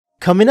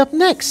Coming up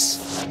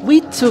next,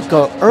 we took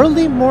an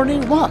early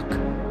morning walk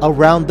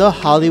around the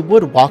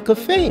Hollywood Walk of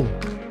Fame.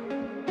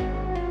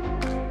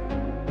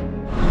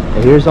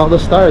 And here's all the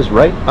stars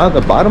right on the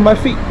bottom of my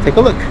feet. Take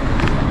a look.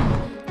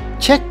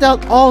 Checked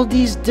out all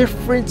these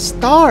different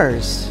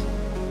stars.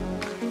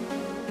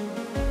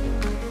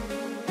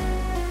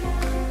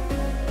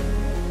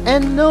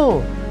 And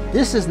no,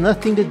 this has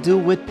nothing to do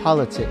with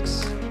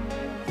politics.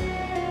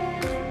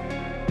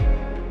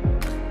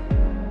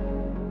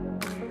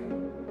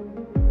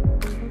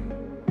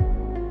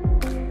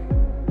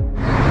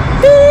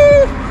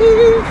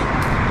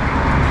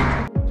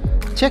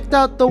 Checked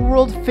out the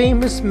world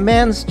famous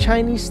Man's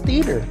Chinese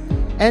Theater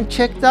and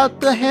checked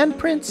out the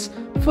handprints,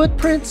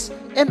 footprints,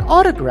 and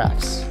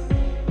autographs.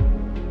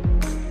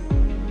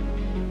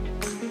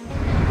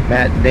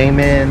 Matt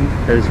Damon,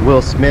 there's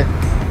Will Smith.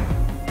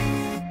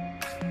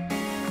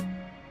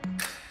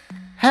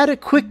 Had a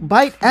quick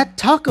bite at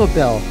Taco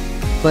Bell,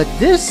 but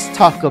this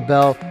Taco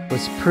Bell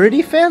was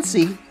pretty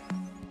fancy.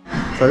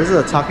 So this is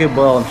a Taco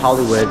Bell in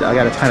Hollywood. I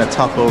gotta kind of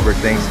talk over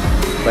things,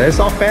 but it's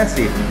all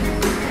fancy.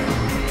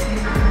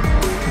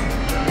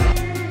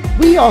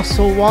 We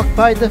also walked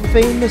by the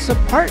famous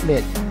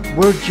apartment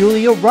where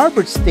Julia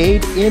Roberts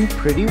stayed in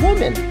Pretty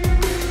Woman.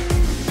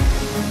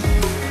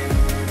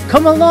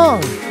 Come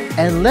along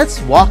and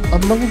let's walk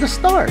among the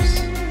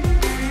stars.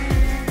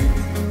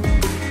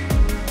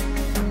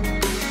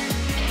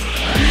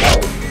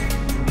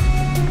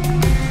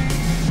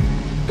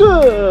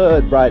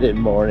 Good bright and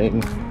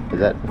morning. Is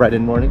that bright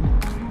and morning?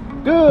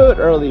 Good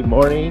early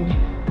morning.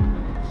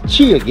 It's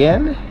Chi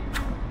again.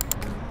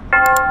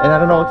 And I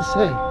don't know what to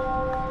say.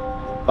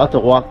 About to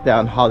walk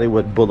down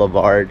Hollywood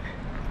Boulevard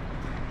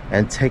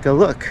and take a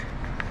look.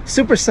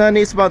 Super sunny.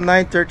 It's about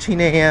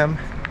 9:13 a.m.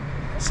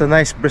 It's a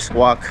nice brisk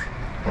walk.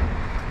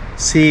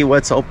 See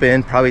what's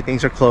open. Probably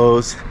things are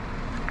closed,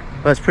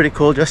 but it's pretty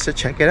cool just to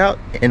check it out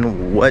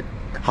and what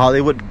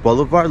Hollywood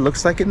Boulevard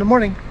looks like in the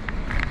morning.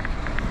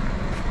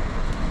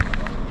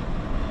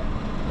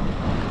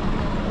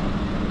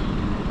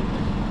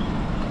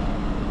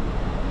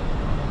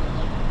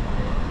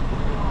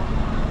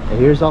 And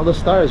here's all the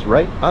stars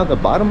right on the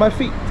bottom of my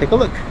feet. Take a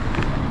look.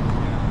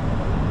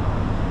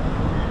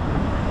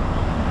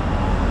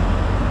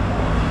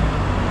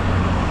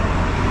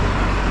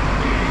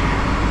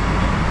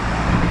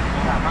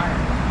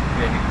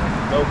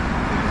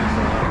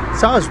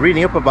 So I was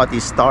reading up about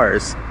these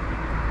stars.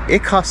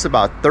 It costs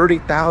about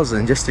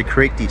 $30,000 just to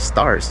create these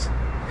stars.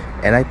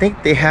 And I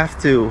think they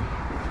have to,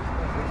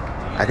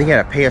 you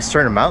gotta pay a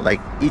certain amount.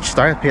 Like each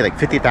star has to pay like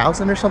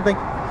 $50,000 or something.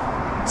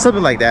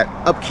 Something like that.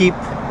 Upkeep.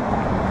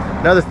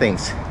 And other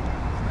things.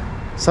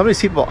 Some of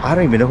these people, I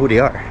don't even know who they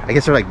are. I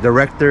guess they're like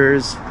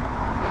directors,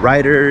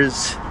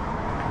 writers,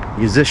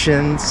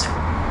 musicians,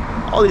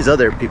 all these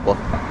other people.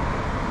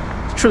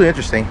 It's truly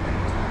interesting.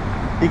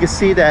 You can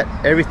see that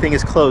everything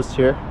is closed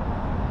here.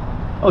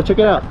 Oh, check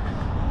it out.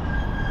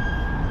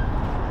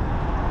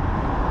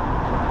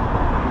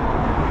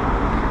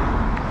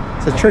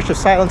 It's a Church of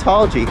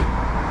Scientology.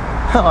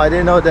 Oh, I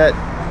didn't know that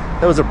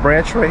there was a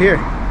branch right here.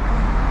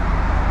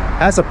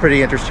 That's a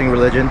pretty interesting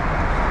religion.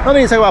 I don't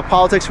need to talk about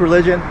politics,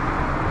 religion.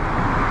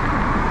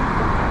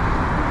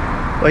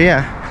 But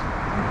yeah,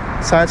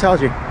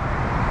 Scientology.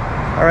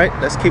 All right,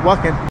 let's keep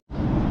walking.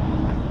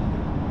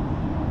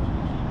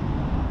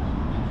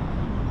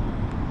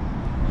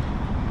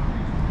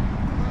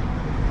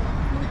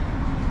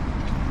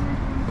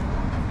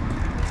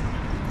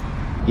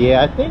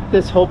 Yeah, I think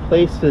this whole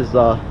place is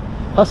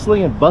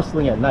hustling and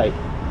bustling at night.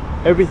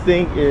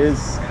 Everything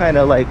is kind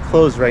of like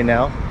closed right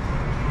now.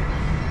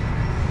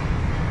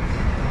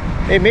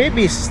 It may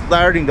be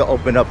starting to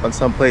open up on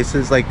some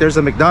places. Like there's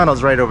a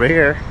McDonald's right over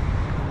here.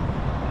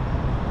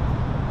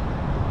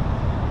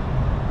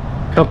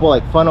 A couple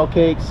like funnel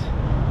cakes.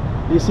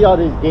 You see all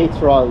these gates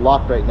are all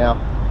locked right now.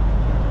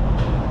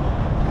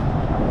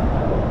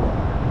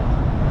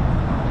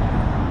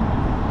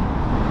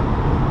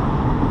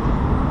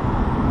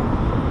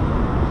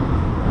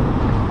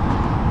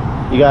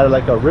 You got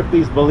like a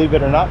Ripley's Believe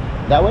It or Not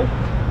that way.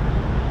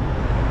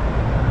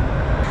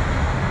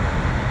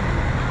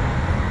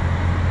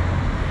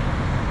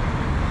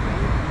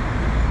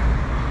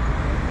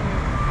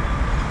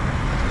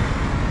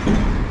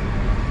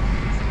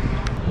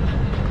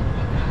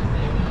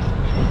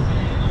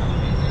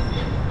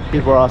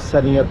 People are all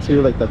setting up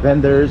too, like the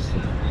vendors.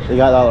 They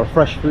got all the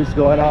fresh fruits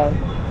going on.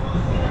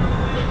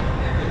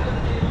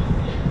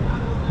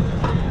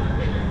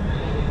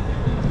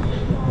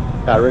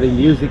 Got already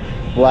music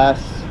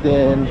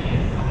blasting.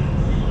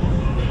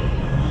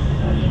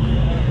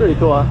 Pretty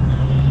cool, huh?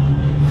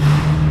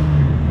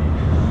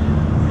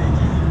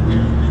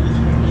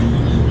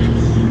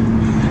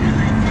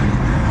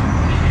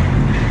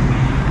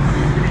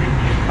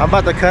 I'm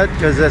about to cut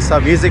because there's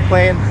some music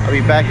playing. I'll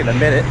be back in a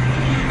minute.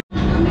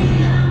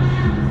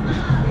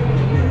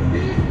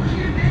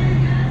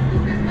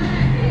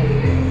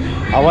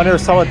 I wonder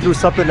if someone threw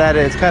something at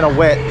it. It's kind of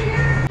wet.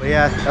 But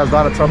yeah, that was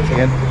Donald Trump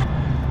again.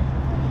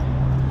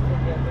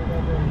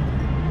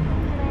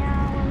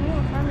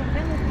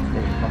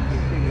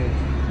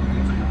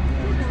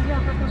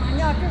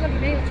 Hello.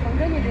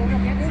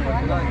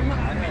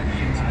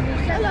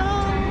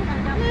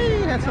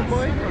 Hey, handsome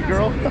boy or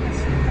girl.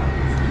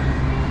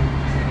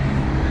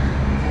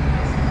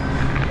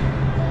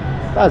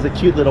 That was a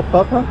cute little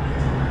pup, huh?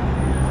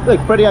 Look,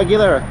 Freddie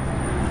Aguilera.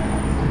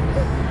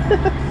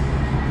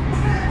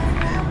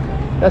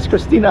 That's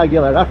Christina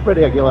Aguilera, not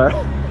Freddie Aguilera.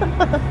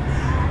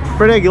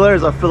 Freddie Aguilera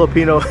is a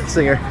Filipino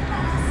singer.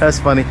 That's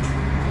funny.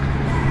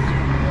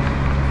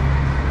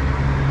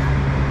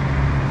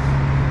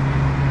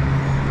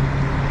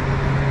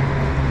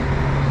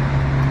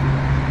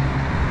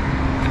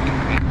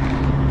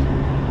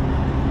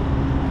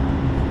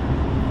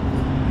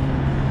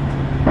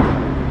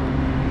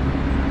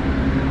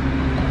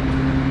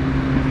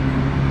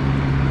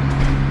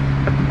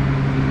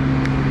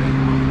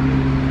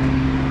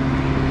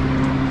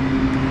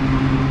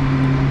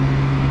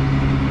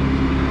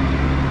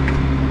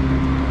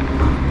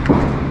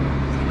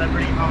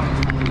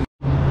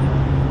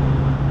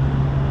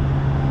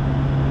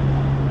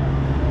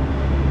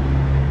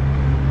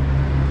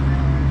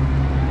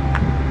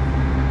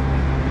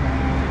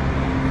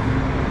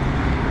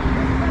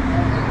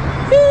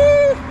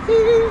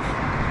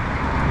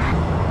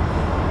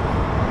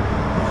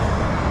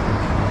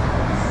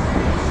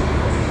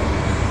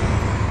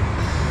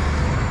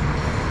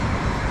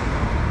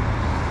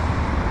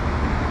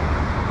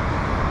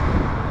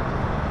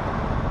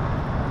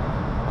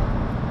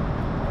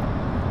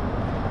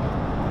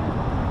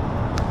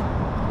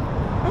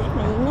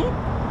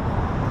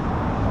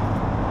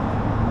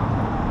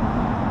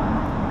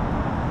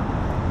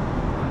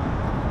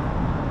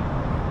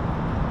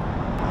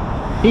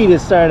 Heat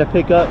is starting to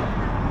pick up.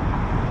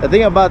 The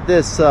thing about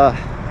this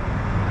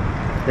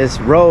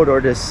this road or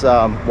this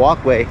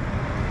walkway,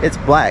 it's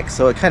black,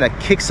 so it kind of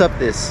kicks up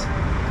this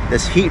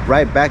heat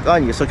right back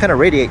on you, so it kind of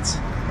radiates.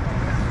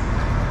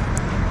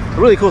 A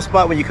really cool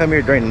spot when you come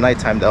here during the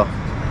nighttime though.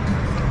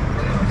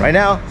 Right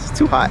now it's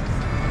too hot.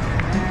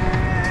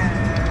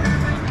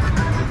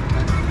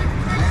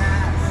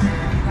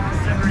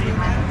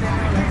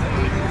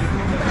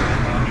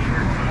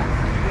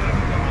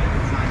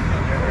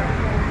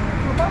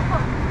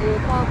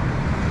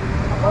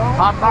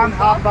 Hop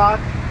on,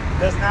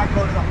 does not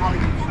go to the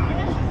Hollywood sign.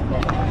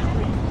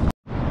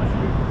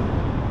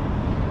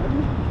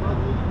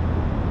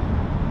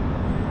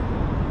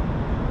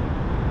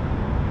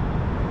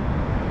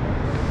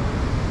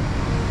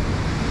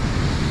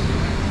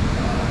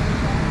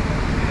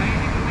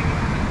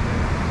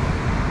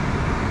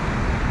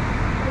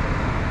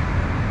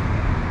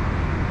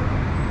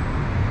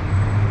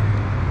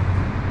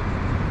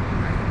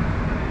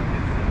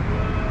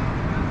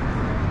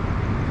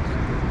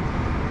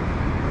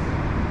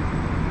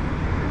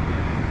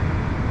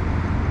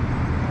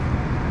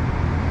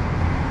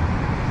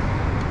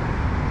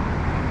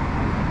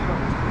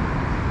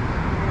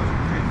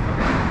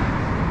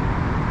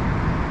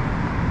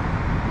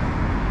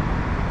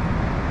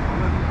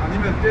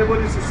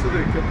 떼버릴 수도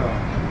있겠다.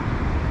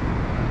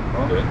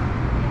 어? 네.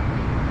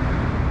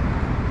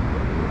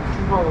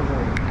 중국하고 좀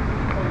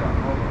거의 안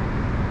나오나?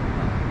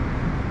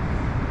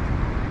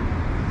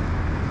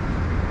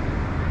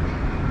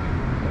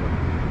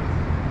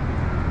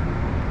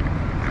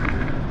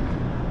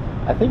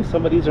 I think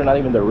some of these are not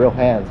even their real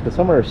hands, because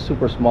some are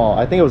super small.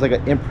 I think it was like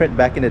an imprint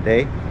back in the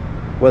day,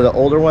 were the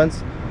older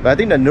ones. But I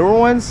think the newer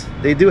ones,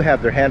 they do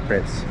have their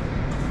handprints.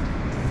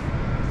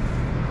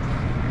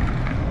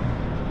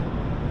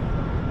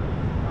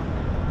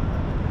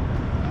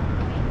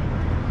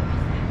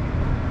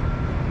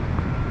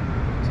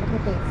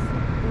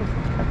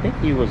 I think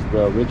he was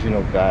the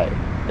original guy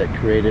that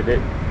created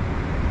it.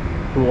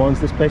 Who owns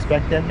this place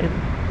back then, maybe?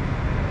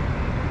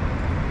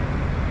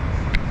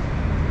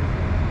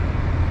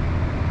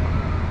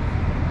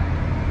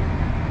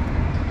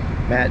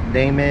 Matt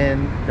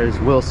Damon, there's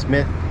Will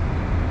Smith.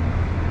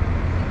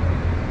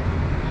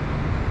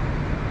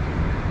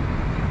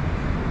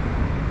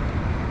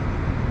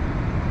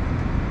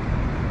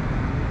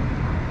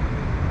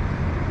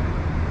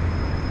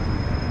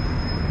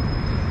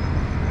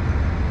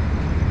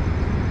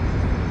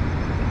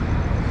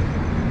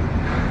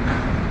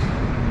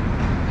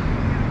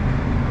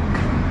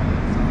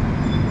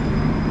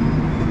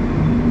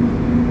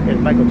 There's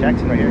Michael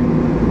Jackson right here.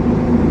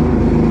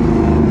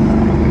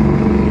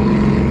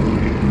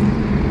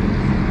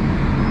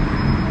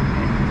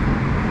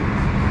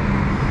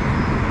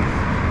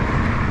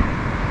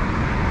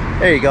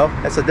 There you go.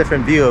 That's a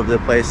different view of the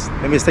place.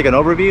 Let me just take an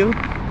overview.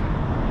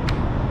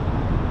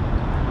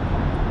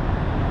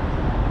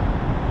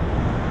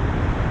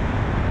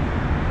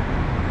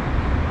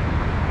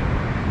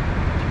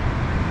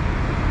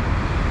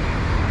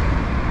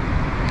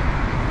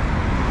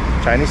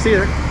 Chinese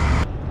theater.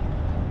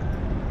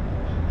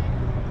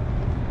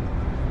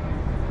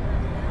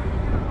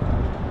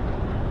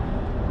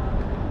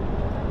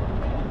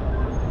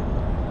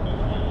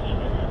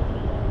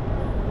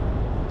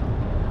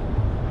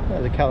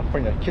 There's a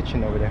California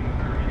kitchen over there.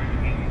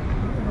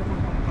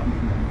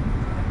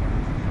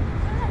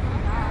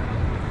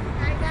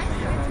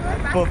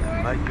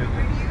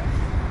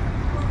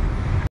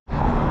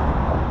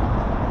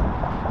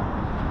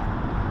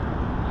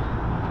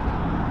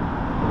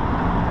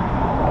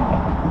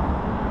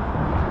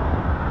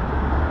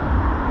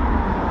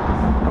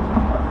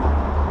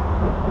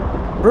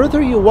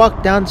 further you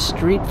walk down the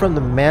street from the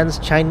Man's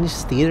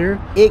Chinese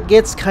Theater, it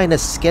gets kind of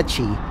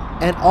sketchy.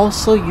 And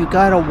also you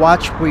gotta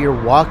watch where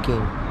you're walking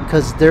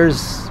because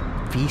there's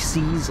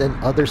feces and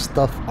other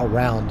stuff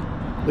around,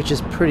 which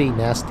is pretty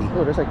nasty.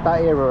 Oh, there's like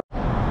that arrow.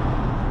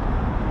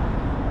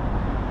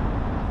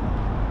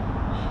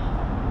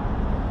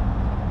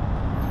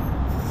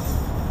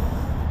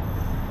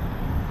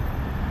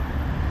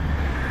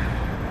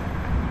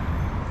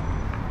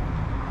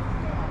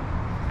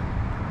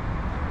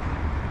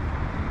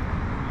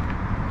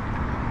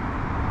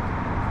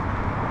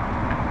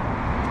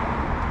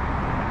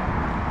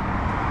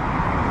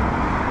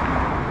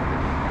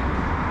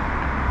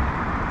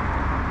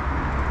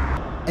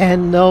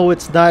 And no,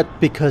 it's not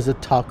because of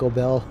Taco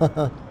Bell. This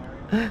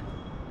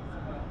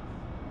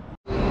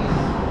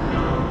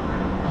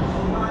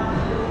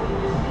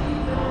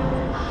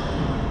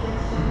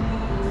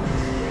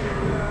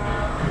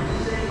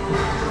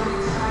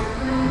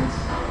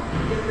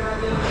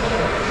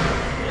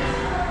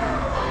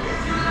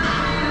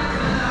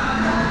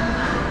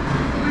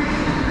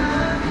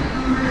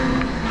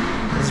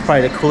is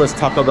probably the coolest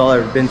Taco Bell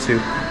I've ever been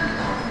to.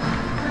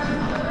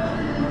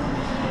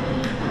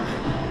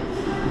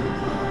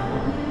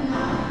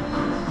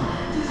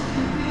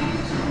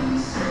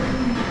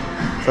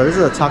 So this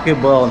is a Taco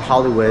Bell in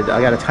Hollywood. I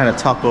gotta kind of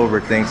talk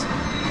over things,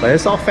 but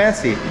it's all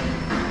fancy.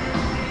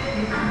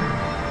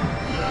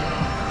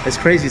 It's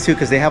crazy too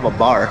because they have a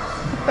bar,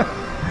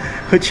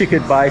 which you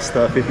could buy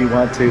stuff if you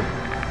want to.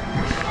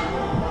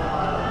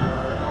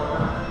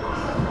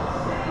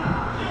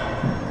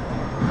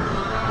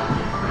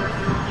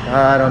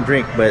 I don't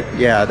drink, but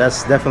yeah,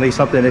 that's definitely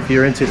something if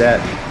you're into that.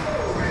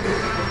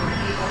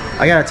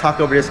 I gotta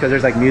talk over this because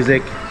there's like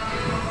music,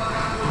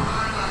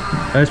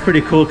 and it's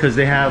pretty cool because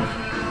they have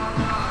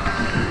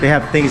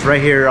things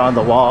right here on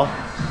the wall.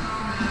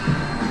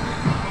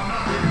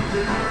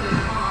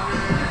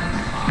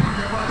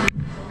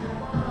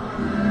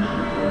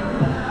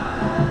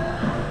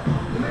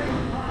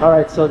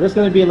 Alright, so there's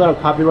going to be a lot of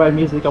copyright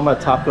music. I'm going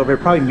to talk over it,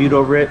 probably mute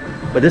over it.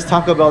 But this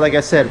Taco Bell, like I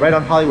said, right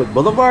on Hollywood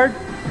Boulevard,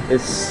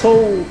 is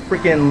so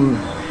freaking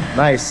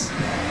nice.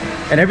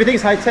 And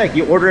everything's high tech.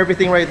 You order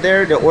everything right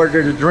there. They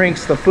order the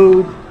drinks, the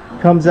food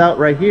comes out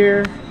right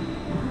here.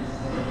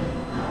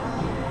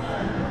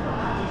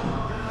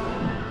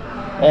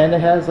 And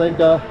it has like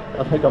a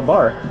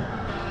bar.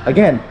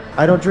 Again,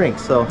 I don't drink,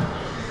 so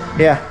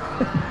yeah.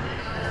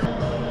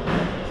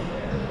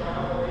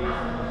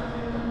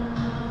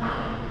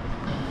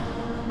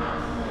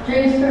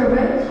 Here's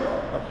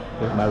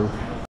my roof.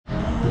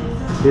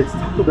 It's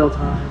Taco Bell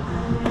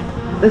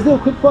time. Let's do a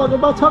quick vlog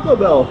about Taco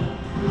Bell.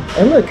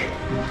 And look,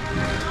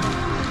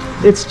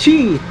 it's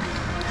Chi.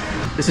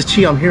 This is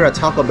Chi. I'm here at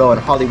Taco Bell at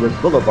Hollywood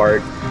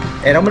Boulevard,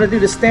 and I'm gonna do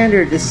the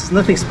standard. This is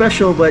nothing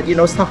special, but you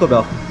know, it's Taco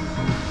Bell.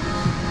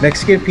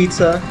 Mexican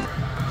pizza.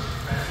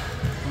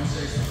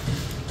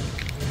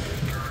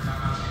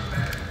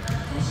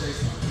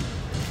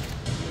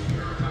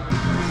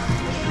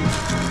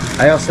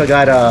 I also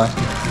got a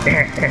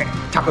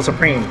Taco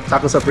Supreme.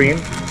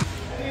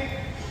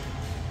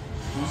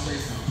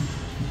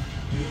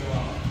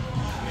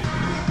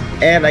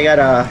 And I got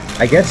a,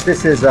 I guess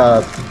this is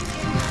a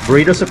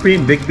Burrito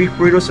Supreme, Big Beef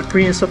Burrito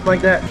Supreme, something like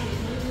that.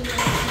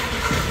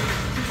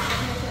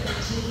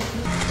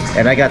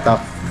 And I got the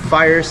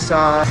fire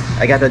sauce,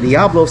 I got the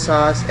Diablo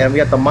sauce, and we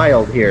got the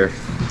mild here.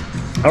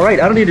 Alright,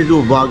 I don't need to do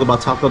a vlog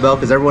about Taco Bell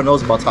because everyone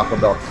knows about Taco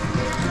Bell.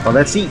 Well,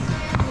 let's eat.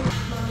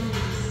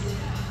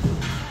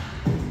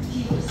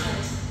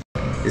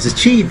 This is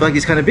Chi. If you like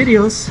these kind of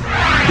videos,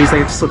 please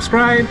like and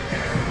subscribe.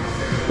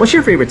 What's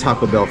your favorite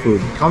Taco Bell food?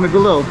 Comment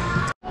below.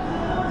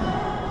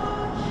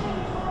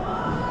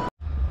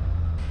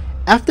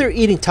 After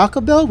eating Taco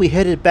Bell, we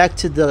headed back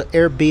to the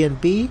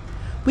Airbnb.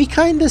 We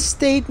kinda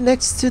stayed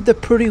next to the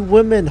Pretty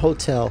Women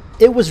Hotel.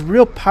 It was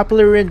real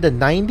popular in the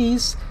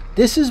 90s.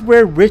 This is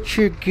where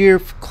Richard Gere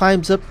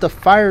climbs up the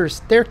fire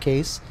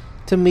staircase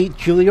to meet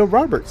Julia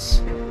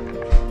Roberts.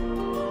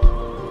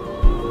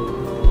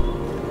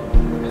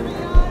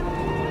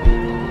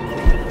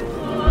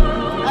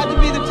 Had to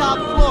be the top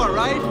floor,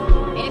 right?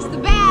 It's the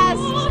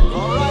best.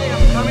 All right,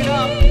 I'm coming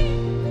up.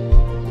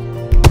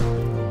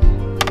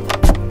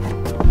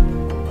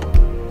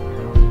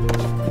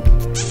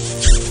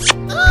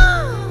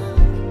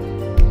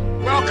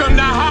 Welcome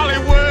to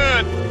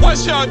Hollywood.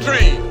 What's your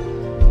dream?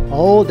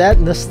 Oh, that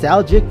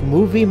nostalgic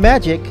movie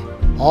magic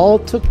all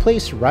took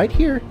place right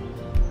here.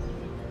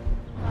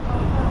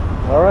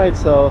 Alright,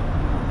 so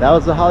that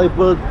was the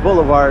Hollywood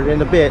Boulevard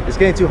in a bit. It's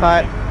getting too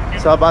hot,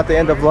 so I'm about to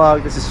end the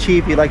vlog. This is Chi.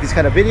 If you like these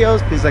kind of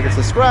videos, please like and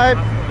subscribe.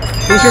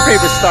 Who's your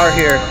favorite star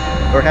here?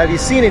 Or have you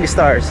seen any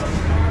stars?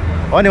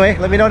 Well, anyway,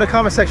 let me know in the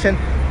comment section.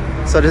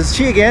 So this is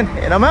Chi again,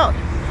 and I'm out.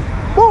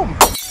 Boom!